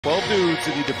12 dudes,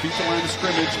 and you defeat the line of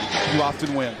scrimmage, you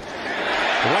often win.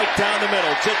 Right down the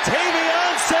middle.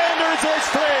 Jatavion Sanders is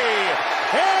free.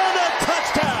 And a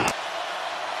touchdown.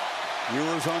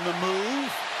 Ewers on the move.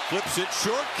 Flips it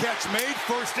short. Catch made.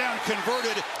 First down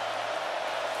converted.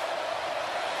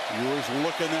 Ewers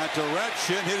looking that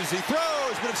direction. Hit as he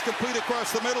throws, but it's complete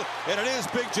across the middle. And it is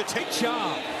big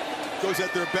Jatavion. Goes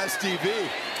at their best DB.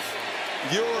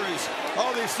 Ewers.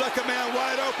 Oh, they stuck a man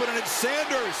wide open, and it's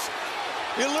Sanders.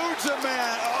 Eludes a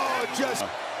man. Oh, just.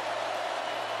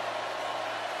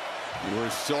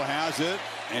 Ewers still has it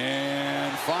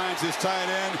and finds his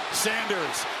tight end,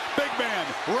 Sanders. Big man,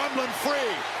 rumbling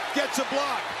free. Gets a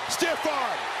block. Stiff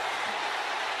arm.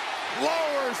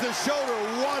 Lowers the shoulder.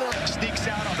 Sneaks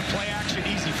out on the play action.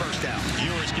 Easy first down.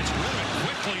 Ewers gets rid of it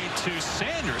quickly to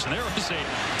Sanders. And there is a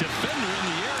defender in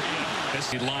the area.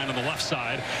 This line on the left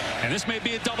side. And this may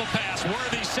be a double pass.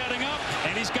 Worthy setting up.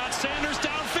 And he's got Sanders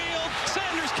downfield.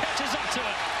 Sanders catches up to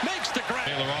it. Makes the grab.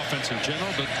 Baylor offense in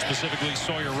general, but specifically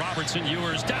Sawyer Robertson.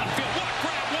 Ewers downfield. What a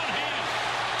grab. One hand.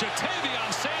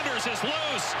 Jatavion Sanders is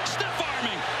loose. Stiff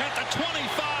arming at the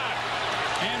 25.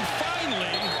 And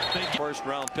finally, they get First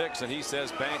round picks, and he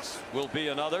says Banks will be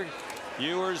another.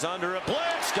 Ewers under a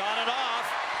blitz. Got it off.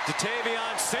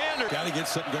 Jatavion Sanders. Got to get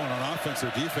something going on offense.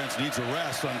 Their defense needs a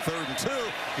rest on 3rd and 2.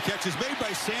 The catch is made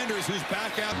by Sanders, who's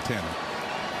back out.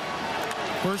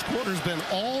 First quarter's been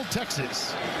all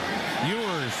Texas.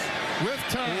 Ewers with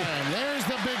time. There's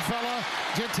the big fella,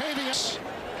 Jatavion.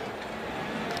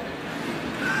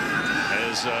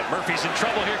 As Murphy's in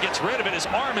trouble here, gets rid of it. His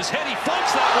arm is hit. He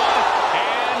floats that one,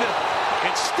 and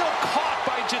it's still caught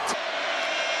by Jatavion.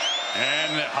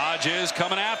 And Hodges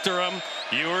coming after him.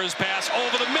 Ewers pass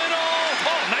over the middle.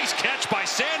 Oh, nice catch by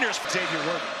Sanders. Xavier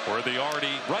Worthy. Worthy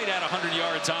already right at 100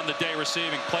 yards on the day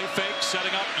receiving. Play fake,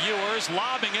 setting up Ewers,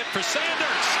 lobbing it for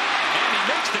Sanders. And he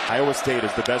makes the... Iowa State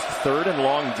is the best 3rd and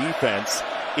long defense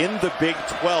in the Big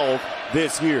 12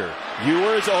 this year.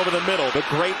 Ewers over the middle, the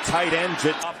great tight end.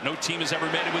 No team has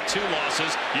ever made it with 2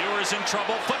 losses. Ewers in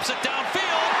trouble, flips it downfield.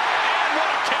 And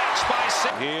what a catch by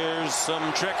Sanders. Here's some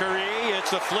trickery.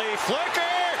 It's a flea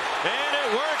flicker, and it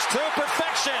works to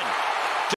perfection.